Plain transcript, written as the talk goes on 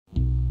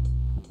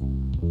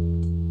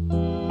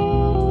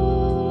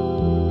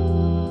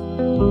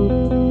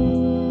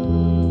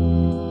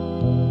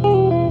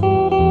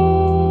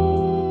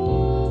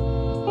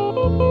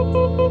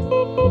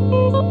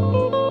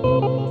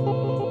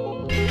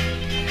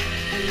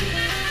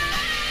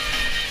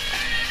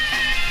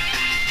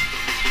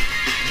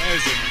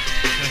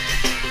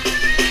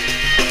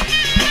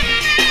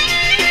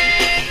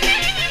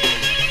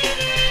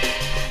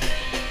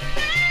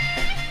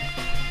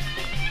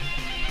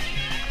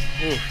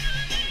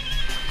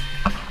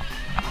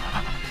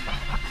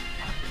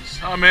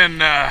So I'm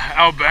in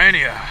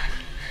Albania,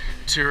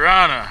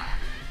 Tirana.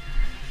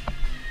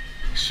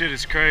 Shit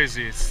is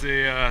crazy. It's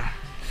the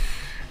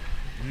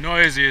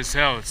noisy as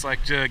hell. It's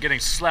like getting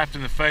slapped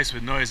in the face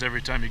with noise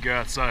every time you go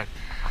outside.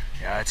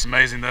 Yeah, it's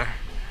amazing though.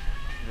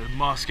 The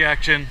mosque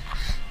action.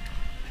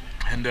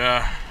 And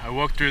I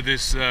walked through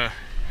this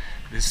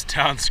this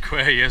town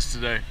square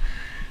yesterday,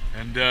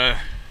 and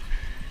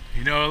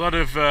you know, a lot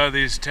of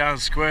these town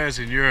squares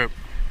in Europe,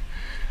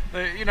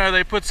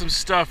 they put some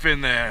stuff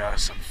in there,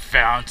 some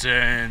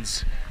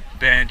fountains,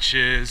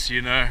 benches,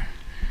 you know.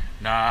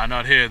 Nah,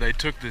 not here. They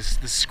took the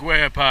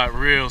square part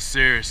real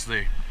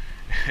seriously.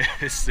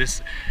 It's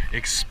this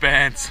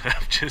expanse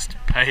of just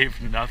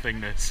paved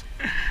nothingness.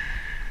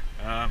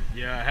 Yeah,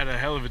 I had a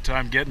hell of a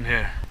time getting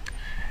here.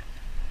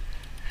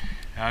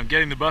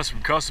 Getting the bus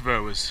from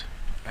Kosovo was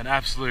an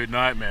absolute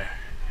nightmare.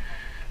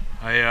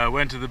 I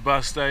went to the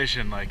bus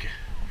station like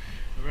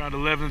around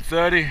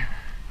 11:30,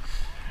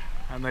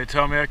 and they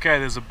told me, okay,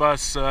 there's a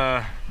bus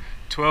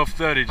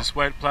 12:30, just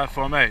wait at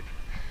platform 8.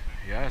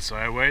 Yeah, so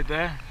I wait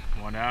there,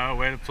 1 hour,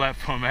 wait at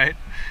platform 8,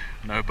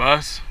 no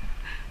bus.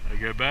 I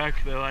go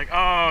back, they're like,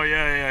 oh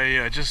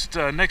yeah, just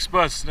next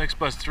bus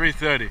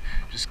 3:30,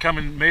 just come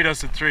and meet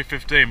us at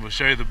 3:15, we'll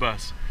show you the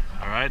bus.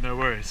 Alright, no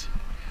worries.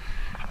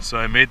 So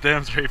I meet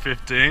them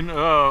 3:15.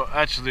 Oh,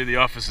 actually the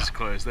office is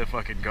closed, they're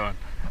fucking gone.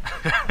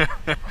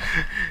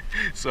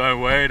 So I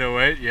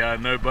wait, yeah,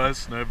 no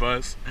bus. And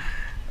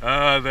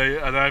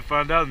I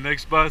found out the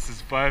next bus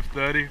is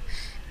 5:30.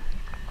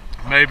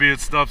 Maybe it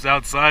stops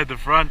outside the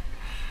front.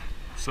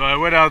 So I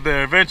went out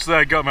there, eventually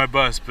I got my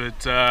bus,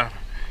 but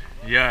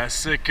yeah,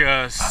 6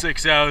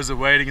 hours of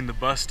waiting in the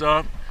bus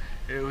stop.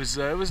 It was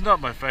not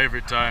my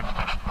favorite time.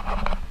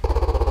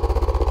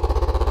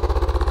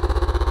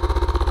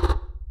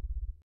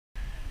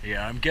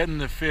 Yeah, I'm getting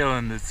the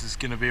feeling this is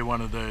going to be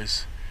one of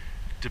those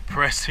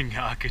depressing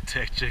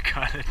architecture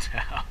kind of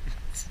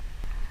towns.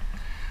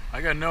 I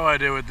got no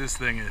idea what this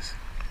thing is,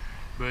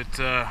 but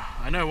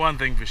I know one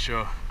thing for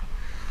sure,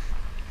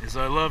 is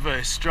I love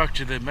a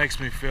structure that makes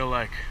me feel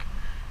like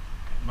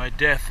my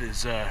death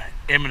is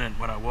imminent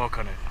when I walk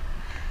on it.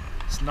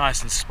 It's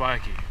nice and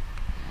spiky,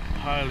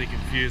 highly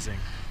confusing.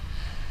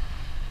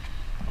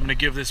 I'm going to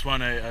give this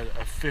one a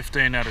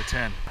 15 out of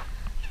 10.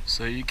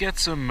 So you get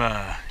some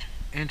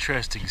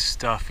interesting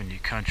stuff in your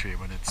country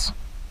when it's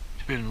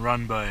been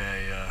run by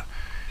a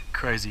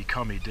crazy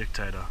commie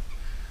dictator.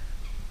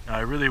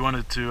 I really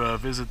wanted to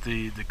visit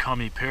the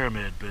commie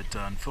pyramid, but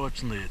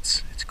unfortunately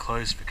it's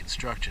closed for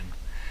construction.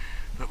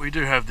 But we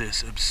do have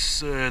this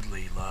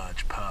absurdly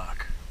large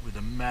park with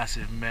a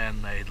massive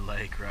man-made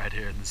lake right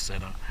here in the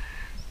center.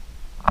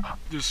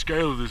 The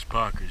scale of this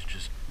park is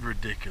just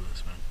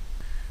ridiculous, man.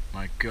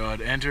 My god,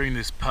 entering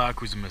this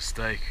park was a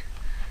mistake.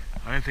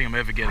 I don't think I'm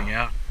ever getting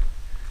out.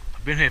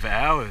 I've been here for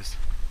hours.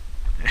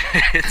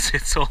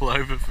 It's all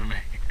over for me.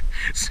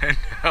 Send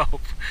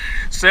help.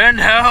 Send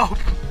help!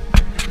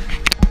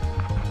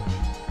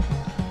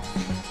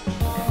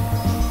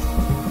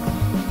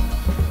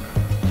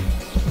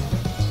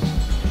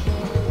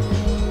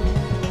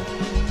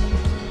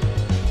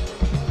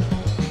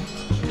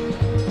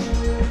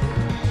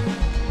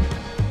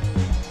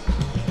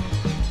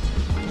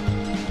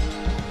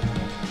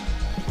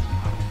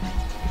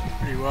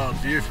 Pretty wild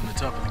view from the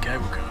top of the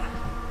cable car.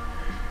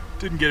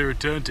 Didn't get a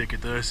return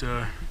ticket though,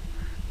 so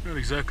not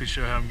exactly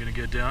sure how I'm going to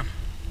get down.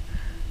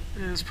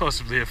 It's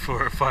possibly a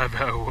 4 or 5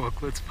 hour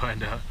walk, let's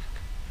find out.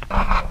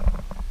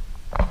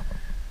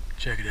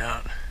 Check it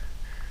out.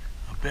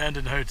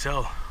 Abandoned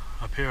hotel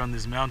up here on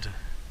this mountain.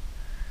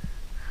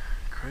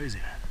 Crazy,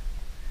 man.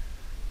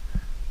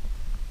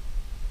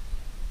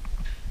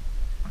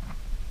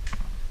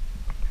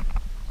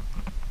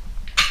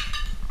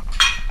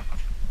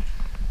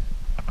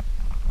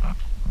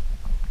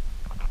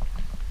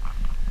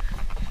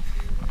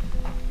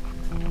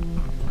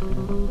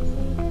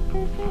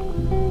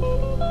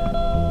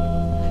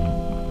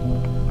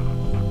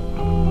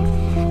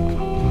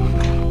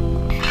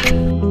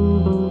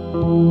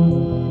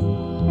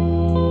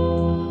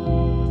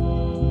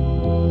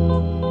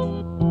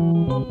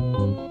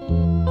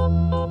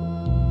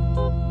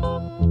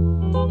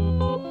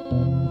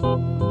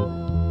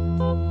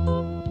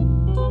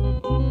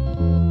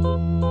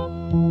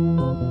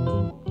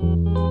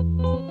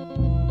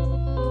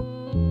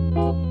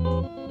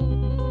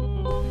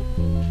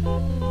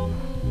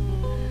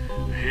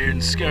 Here in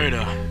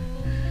Shkoder,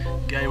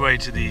 gateway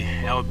to the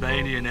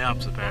Albanian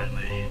Alps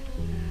apparently.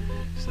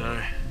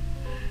 So,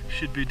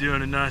 should be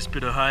doing a nice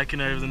bit of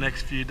hiking over the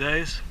next few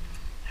days.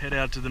 head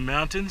out to the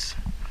mountains.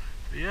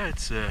 But yeah,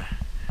 it's a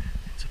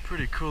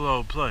pretty cool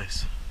old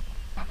place.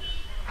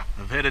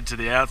 I've headed to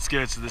the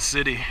outskirts of the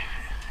city,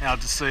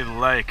 out to see the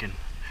lake, and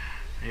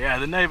yeah,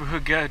 the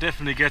neighborhood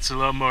definitely gets a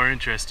lot more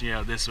interesting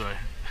out this way.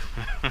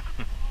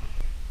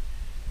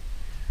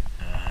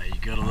 You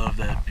gotta love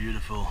that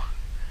beautiful,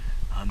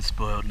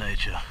 unspoiled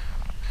nature.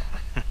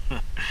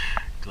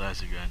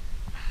 Classic,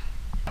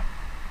 man.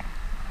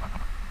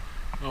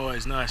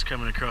 Always nice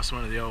coming across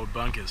one of the old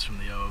bunkers from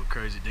the old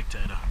crazy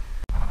dictator.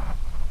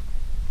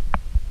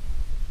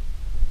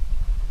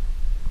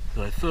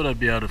 So I thought I'd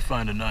be able to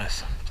find a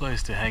nice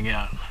place to hang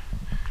out.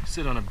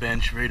 Sit on a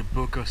bench, read a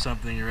book or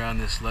something around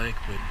this lake,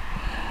 but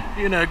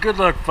you know, good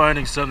luck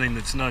finding something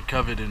that's not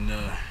covered in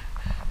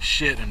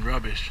shit and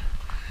rubbish.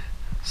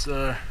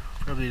 So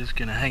probably just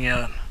gonna hang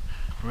out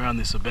around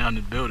this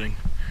abandoned building.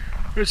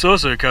 It's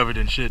also covered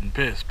in shit and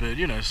piss, but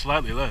you know,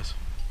 slightly less.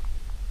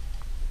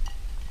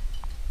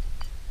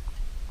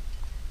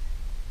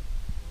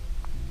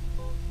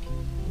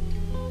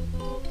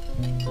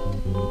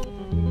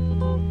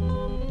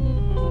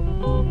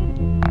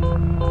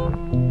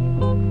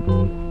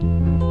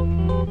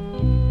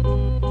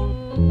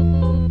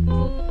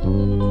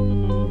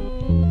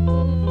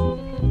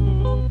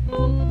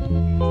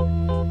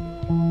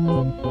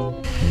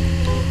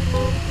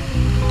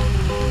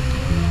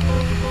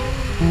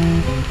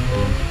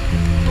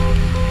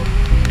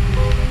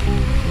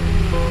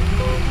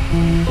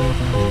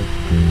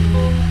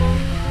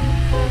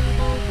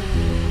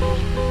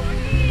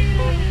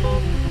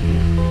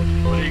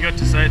 What do you got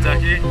to say,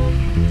 Taki?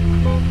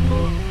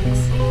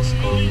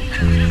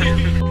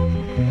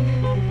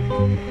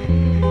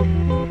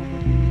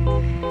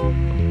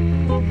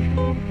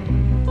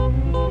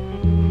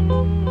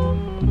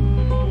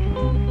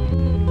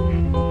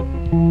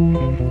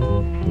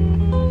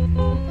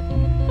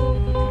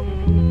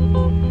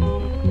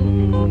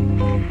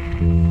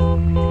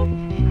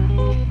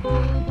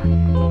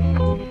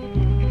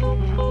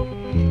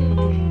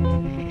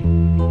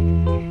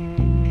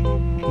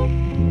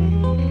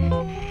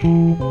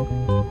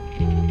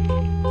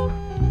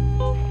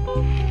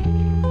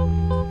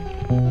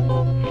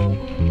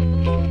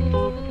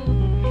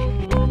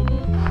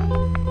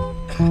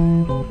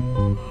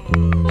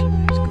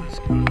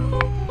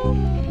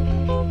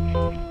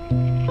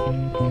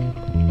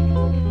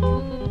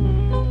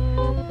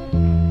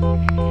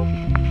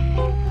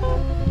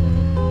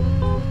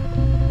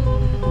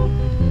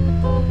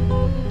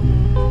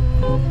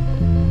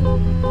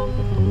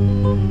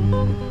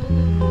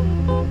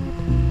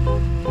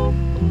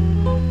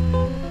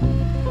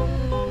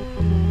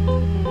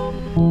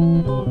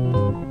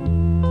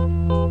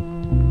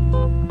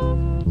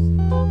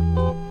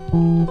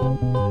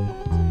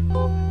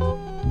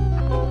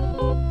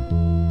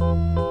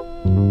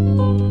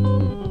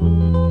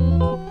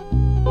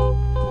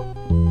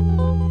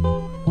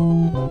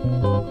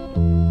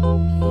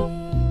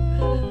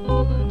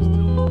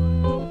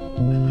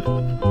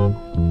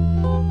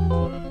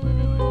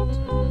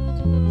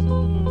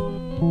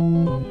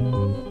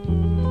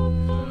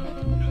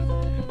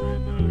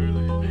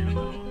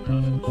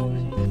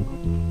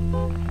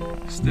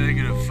 Staying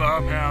at a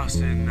farmhouse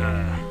in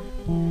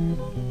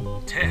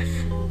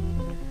Theth.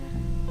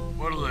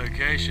 What a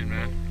location,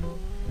 man.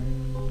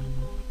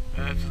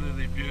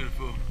 Absolutely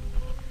beautiful.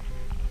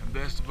 And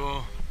best of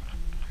all,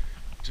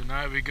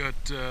 tonight we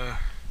got a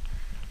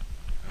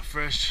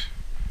fresh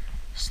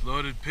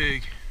slaughtered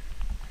pig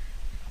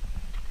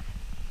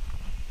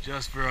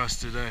just for us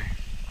today.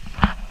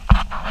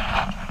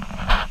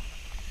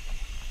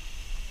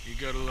 You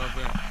gotta love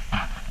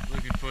that.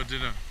 Looking for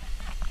dinner.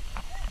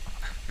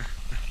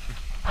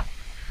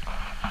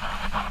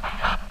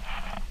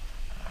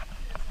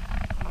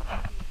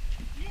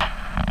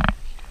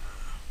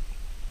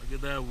 Look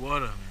at that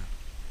water, man.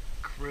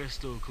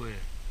 Crystal clear.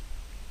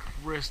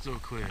 Crystal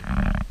clear.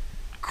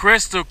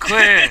 Crystal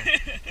clear!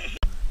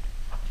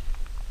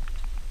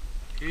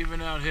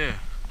 Even out here,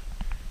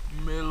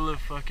 middle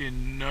of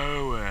fucking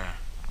nowhere,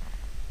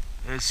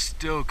 there's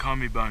still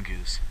commie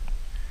bunkers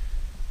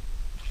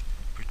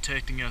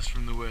protecting us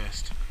from the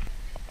west.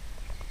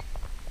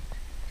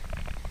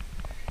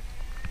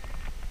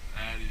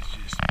 That is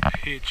just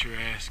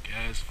picturesque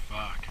as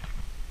fuck.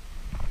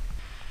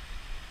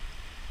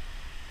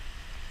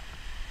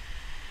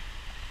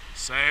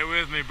 Say it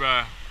with me,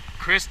 bro.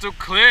 Crystal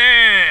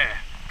clear!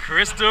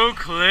 Crystal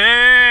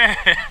clear!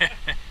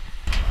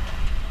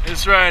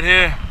 This right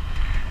here,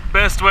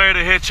 best way to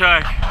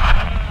hitchhike.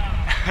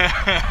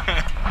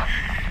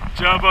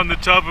 Jump on the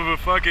top of a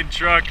fucking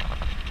truck.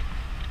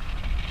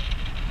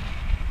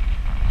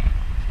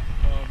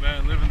 Oh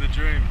man, living the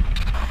dream.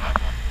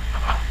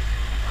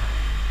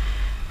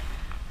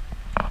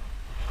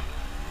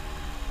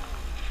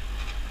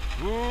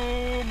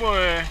 Ooh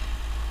boy.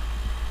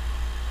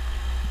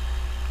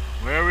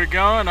 Where are we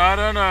going? I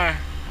don't know.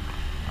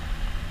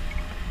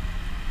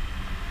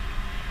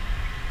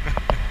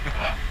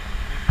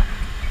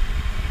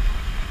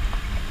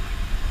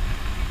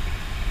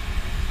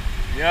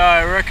 Yeah,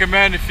 I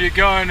recommend if you're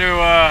going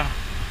to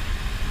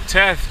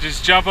Theth,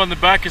 just jump on the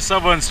back of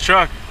someone's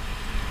truck.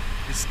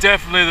 It's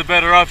definitely the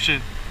better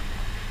option.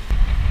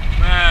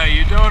 Man,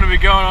 you don't want to be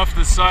going off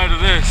the side of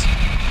this.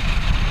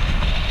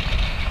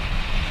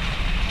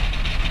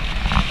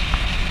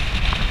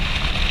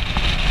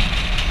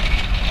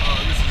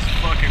 Oh, this is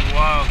fucking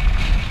wild.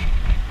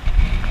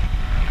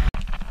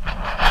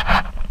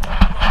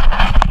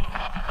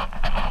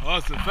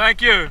 Awesome,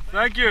 thank you,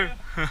 thank you.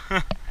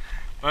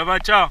 Bye bye,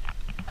 ciao.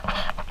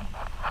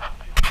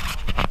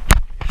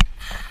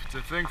 It's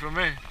a thing for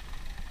me.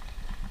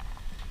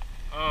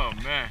 Oh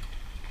man.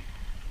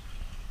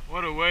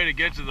 What a way to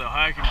get to the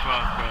hiking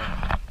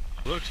path,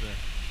 bro. Looks there.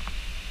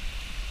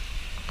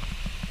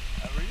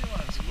 I really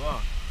want to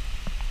walk.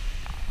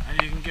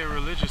 And you can get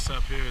religious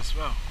up here as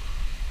well.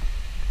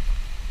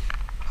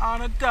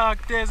 On a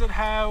dark desert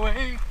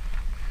highway,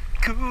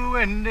 cool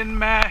wind in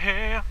my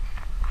hair.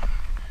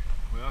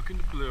 Welcome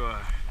to Blue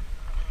Eye.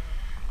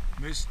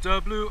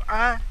 Mr. Blue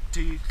Eye,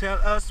 tell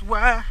us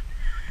why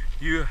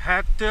you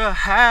had to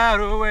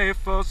hide away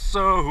for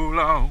so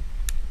long.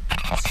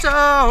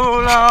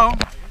 So long.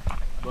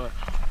 But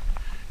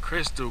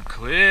crystal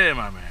clear,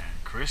 my man.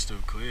 Crystal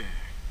clear.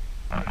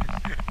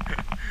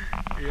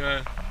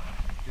 Yeah,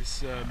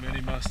 this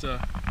mini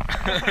master.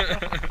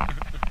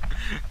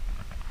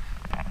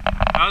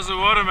 How's the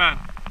water, man?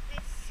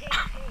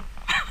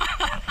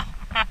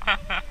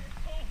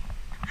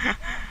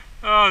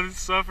 Oh, this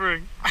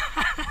suffering.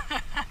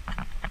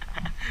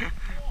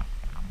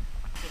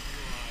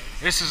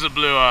 This is a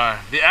Blue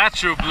Eye, the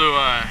actual Blue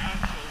Eye.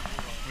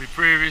 We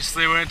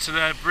previously went to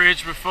that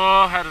bridge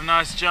before, had a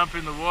nice jump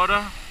in the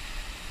water,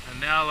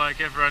 and now,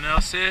 like everyone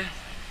else here,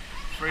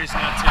 freezing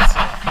our tits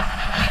off.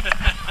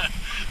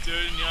 Do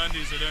it in your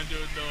undies, I don't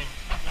do it though.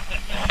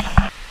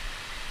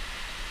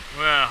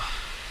 Well,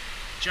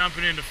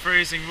 jumping into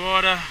freezing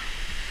water,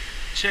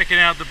 checking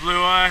out the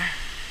Blue Eye.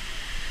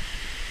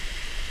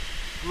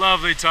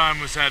 Lovely time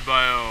was had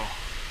by all.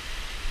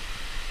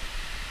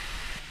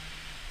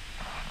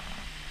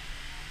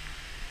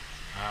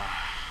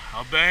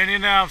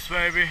 Albanian Alps,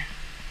 baby.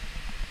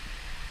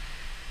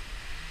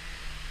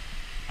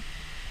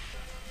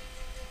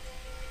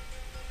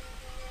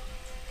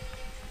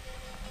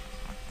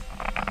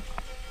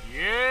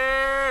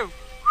 Yeah.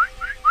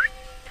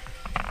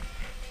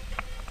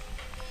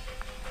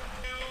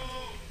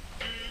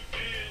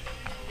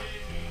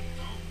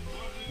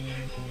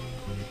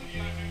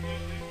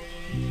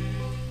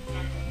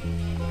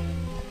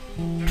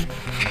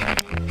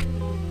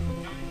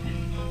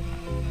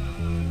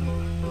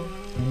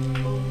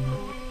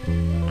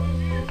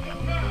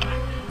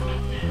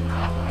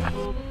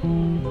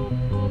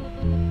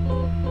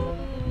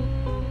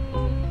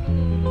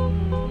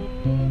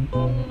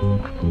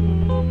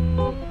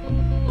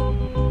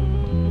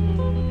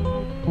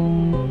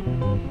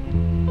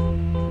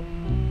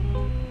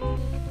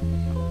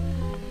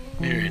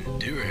 Here in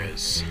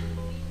Durres,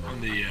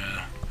 on the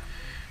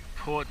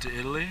port to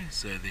Italy,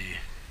 so the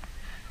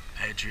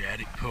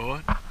Adriatic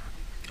port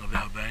of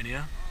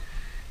Albania.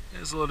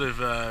 There's a lot of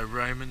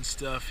Roman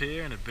stuff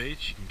here and a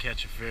beach. You can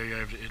catch a ferry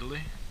over to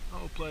Italy. The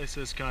whole place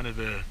has kind of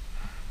a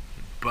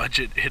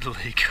budget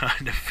Italy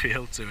kind of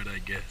feel to it, I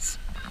guess.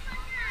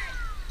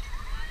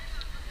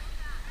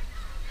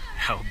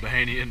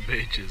 Albanian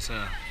beaches,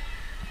 huh?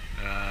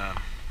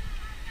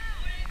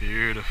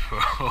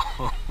 Beautiful.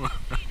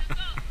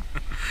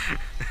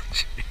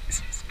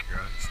 Jesus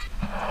Christ.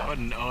 What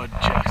an odd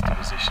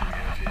juxtaposition we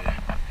have here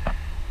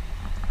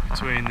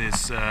between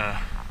this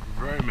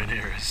Roman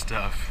era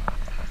stuff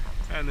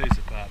and these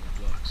apartment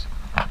blocks.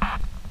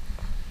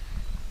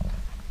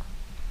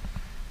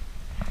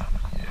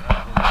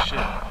 Yeah, holy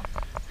shit.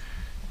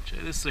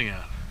 Check this thing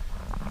out.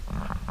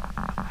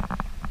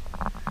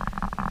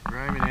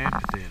 Roman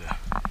amphitheater.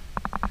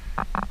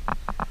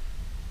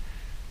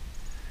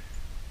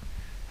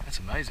 That's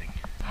amazing.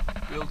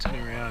 Built in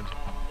around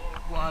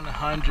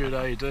 100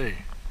 AD.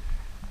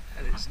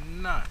 That is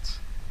nuts.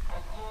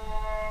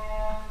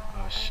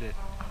 Oh shit.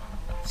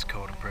 It's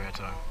called a prayer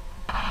time.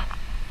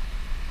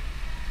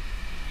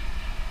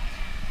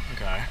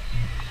 Okay.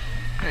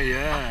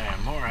 Yeah,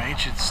 more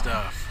ancient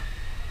stuff.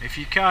 If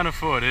you can't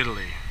afford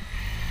Italy,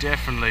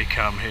 definitely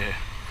come here.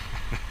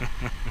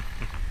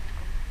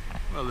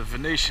 Well, the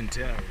Venetian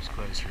Tower is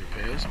closed for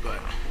repairs,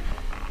 but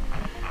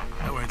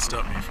that won't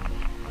stop me from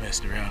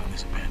messing around in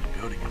this abandoned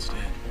building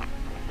instead.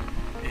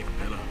 Even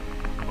better,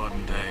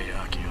 modern day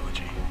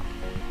archaeology.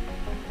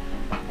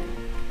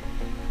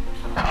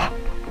 Oh,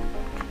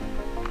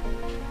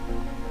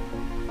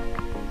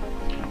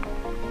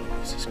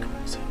 this is cool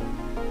as hell.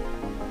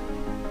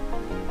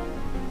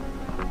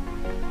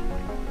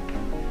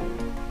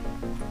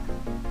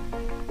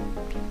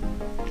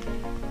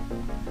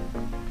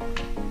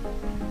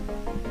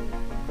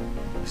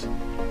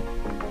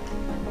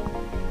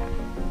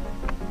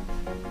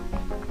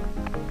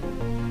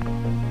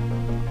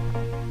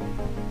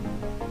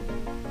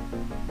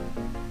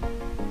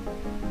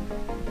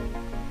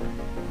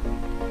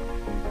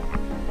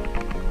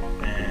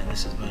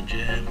 This is my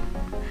jam.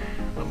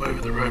 I'm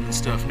over the Roman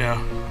stuff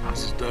now.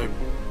 This is dope.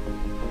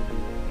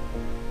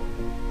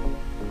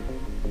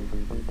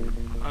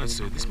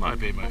 Honestly, this might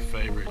be my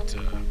favorite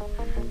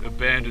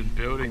abandoned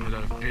building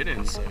that I've been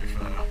in so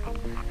far.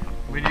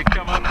 When you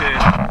come up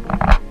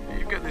here,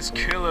 you've got this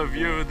killer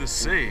view of the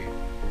sea.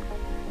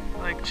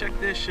 Like, check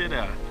this shit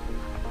out.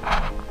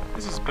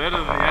 This is better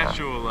than the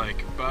actual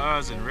like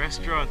bars and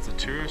restaurants, the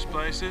tourist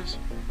places.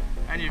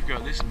 And you've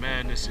got this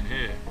madness in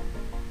here.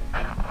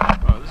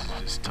 Oh, this is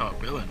just top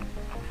billing.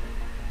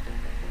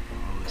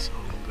 All this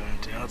old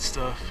burnt out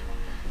stuff.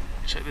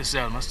 Check this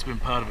out, it must have been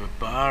part of a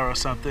bar or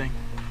something.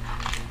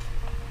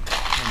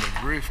 And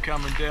the roof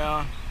coming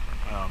down.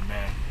 Oh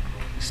man,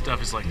 this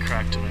stuff is like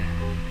crack to me.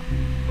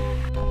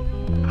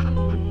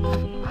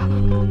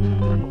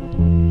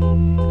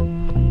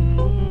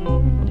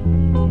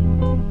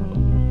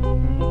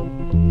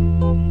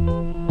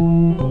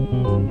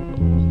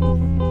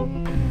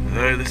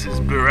 So this is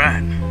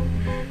Burat.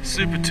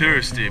 Super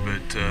touristy,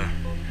 but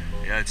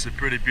yeah, it's a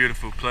pretty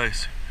beautiful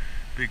place.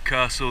 Big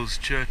castles,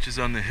 churches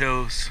on the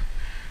hills,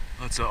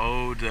 lots of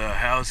old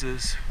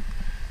houses,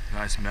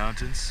 nice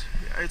mountains.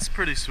 Yeah, it's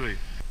pretty sweet.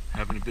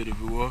 Having a bit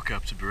of a walk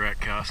up to Burat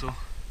Castle,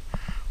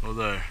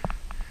 although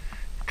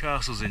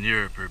castles in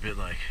Europe are a bit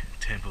like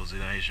temples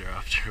in Asia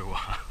after a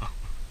while.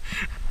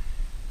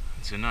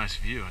 It's a nice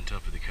view on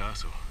top of the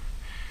castle.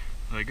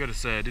 Well, I gotta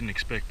say, I didn't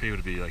expect people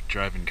to be like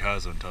driving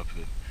cars on top of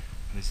it.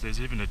 And there's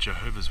even a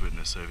Jehovah's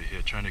Witness over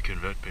here trying to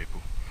convert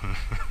people.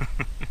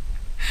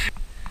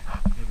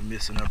 Never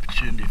miss an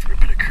opportunity for a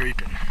bit of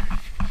creeping.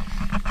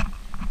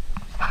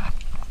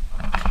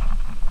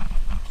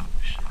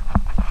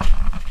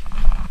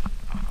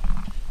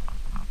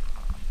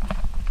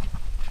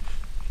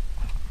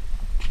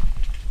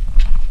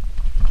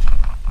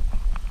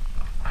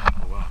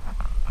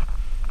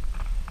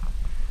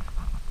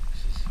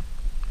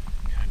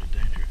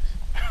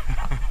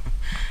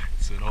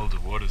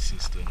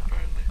 Cistern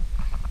apparently.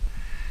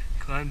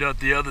 Climbed out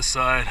the other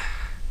side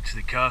to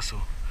the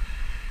castle.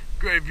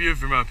 Great view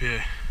from up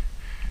here.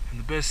 And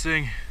the best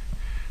thing,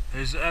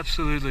 there's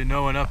absolutely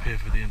no one up here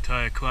for the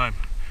entire climb.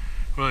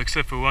 Well,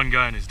 except for one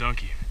guy and his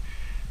donkey.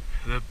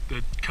 The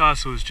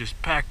castle is just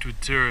packed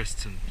with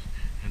tourists and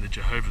the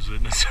Jehovah's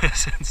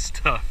Witnesses and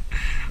stuff.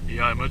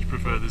 Yeah, I much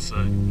prefer this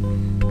side.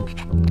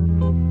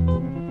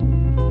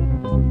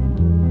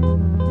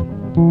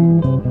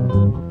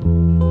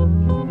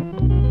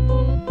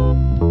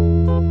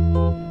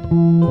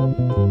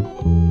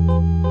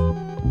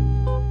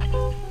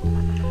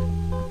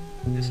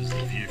 This is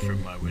the view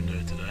from my window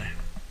today.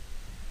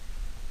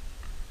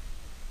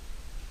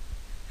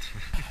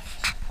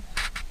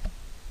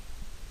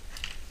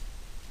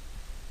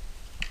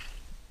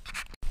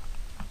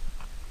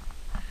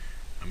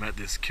 I'm at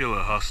this killer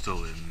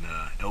hostel in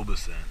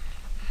Elbasan.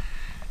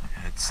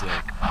 It's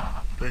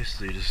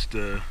basically just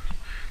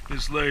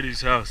this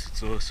lady's house.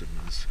 It's awesome.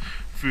 There's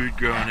food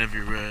growing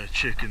everywhere,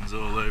 chickens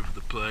all over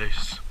the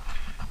place.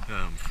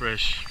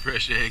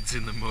 Fresh eggs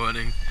in the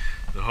morning,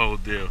 the whole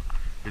deal.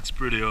 It's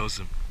pretty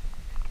awesome.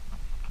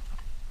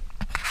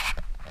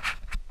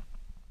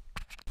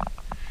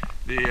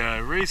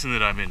 The reason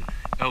that I'm in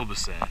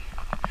Elbasan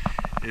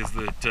is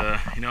that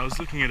I was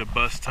looking at a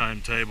bus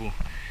timetable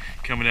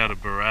coming out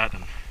of Burat,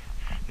 and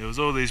there was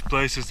all these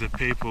places that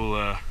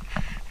people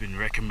been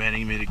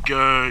recommending me to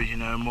go. You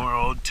know, more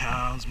old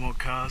towns, more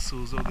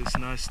castles, all this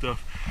nice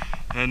stuff.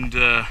 And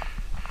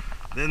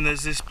then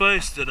there's this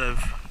place that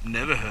I've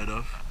never heard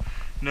of.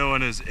 No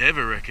one has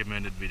ever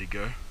recommended me to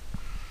go.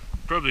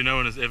 Probably no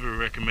one has ever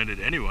recommended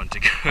anyone to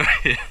go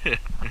here.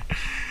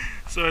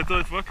 So I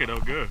thought, fuck it, I'll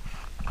go.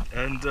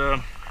 And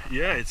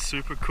yeah, it's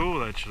super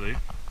cool actually.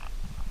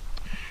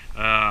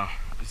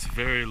 It's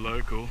very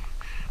local.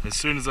 As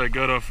soon as I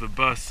got off the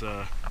bus,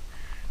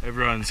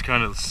 everyone's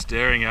kind of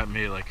staring at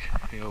me like,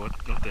 you know,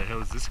 what the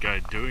hell is this guy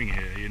doing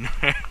here, you know,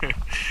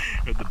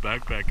 with the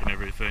backpack and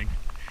everything.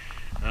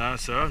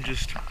 So I'm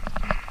just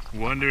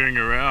wandering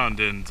around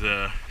and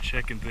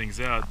checking things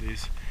out.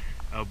 These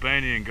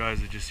Albanian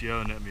guys are just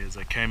yelling at me as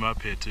I came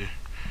up here to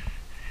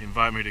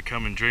invite me to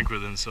come and drink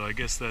with them, so I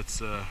guess that's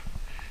the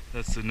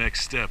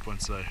next step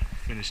once I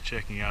finish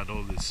checking out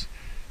all this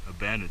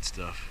abandoned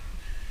stuff.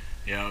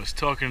 Yeah, I was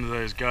talking to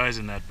those guys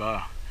in that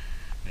bar.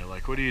 They're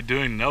like, what are you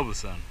doing in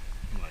Elbasan?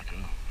 I'm like,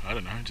 oh, I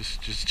don't know,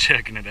 just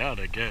checking it out,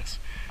 I guess.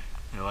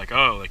 They're like,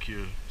 oh, like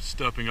you're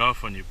stopping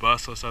off on your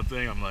bus or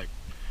something? I'm like,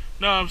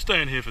 no, I'm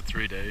staying here for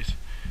 3 days.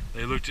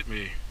 They looked at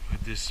me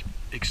with this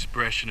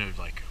expression of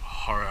like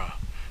horror.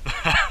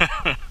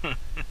 I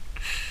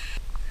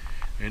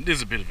mean, it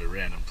is a bit of a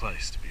random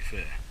place, to be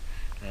fair,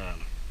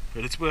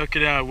 but it's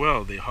working out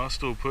well. The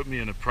hostel put me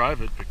in a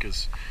private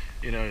because,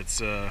 you know, it's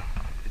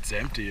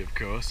empty, of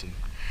course, and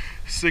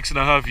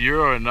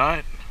 €6.50 a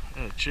night,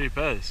 cheap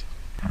as.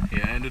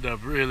 Yeah, I ended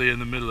up really in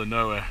the middle of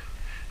nowhere.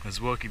 I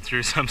was walking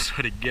through some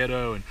sort of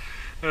ghetto, and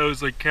there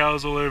was like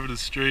cows all over the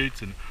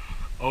streets, and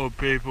old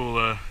people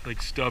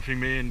like stopping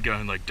me and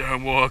going like,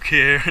 don't walk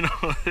here and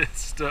all this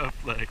stuff.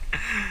 Like,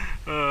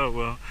 oh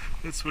well,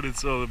 that's what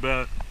it's all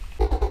about.